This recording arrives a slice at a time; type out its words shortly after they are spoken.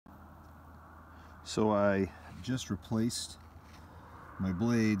So I just replaced my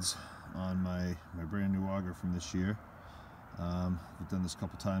blades on my brand new auger from this year. I've done this a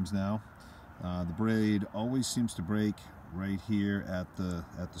couple times now. The blade always seems to break right here at the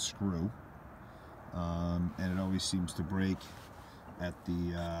screw, and it always seems to break at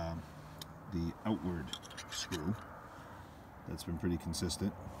the outward screw. That's been pretty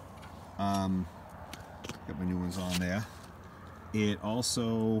consistent. Got my new ones on there. It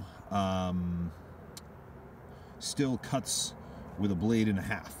also still cuts with a blade and a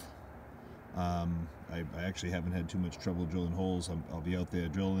half. I actually haven't had too much trouble drilling holes. I'll be out there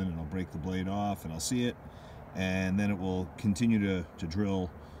drilling and I'll break the blade off and I'll see it, and then it will continue to drill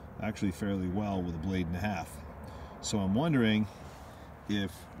actually fairly well with a blade and a half. So I'm wondering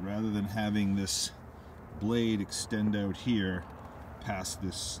if, rather than having this blade extend out here past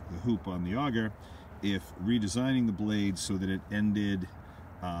the hoop on the auger, if redesigning the blade so that it ended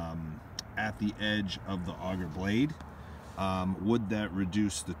at the edge of the auger blade, would that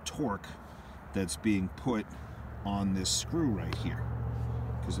reduce the torque that's being put on this screw right here?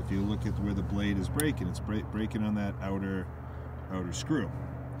 Because if you look at where the blade is breaking, it's breaking on that outer screw.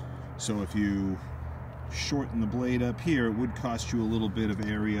 So if you shorten the blade up here, it would cost you a little bit of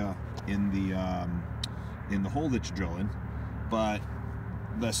area in the hole that you're drilling, but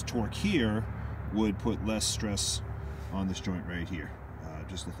less torque here would put less stress on this joint right here.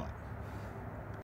 Just a thought.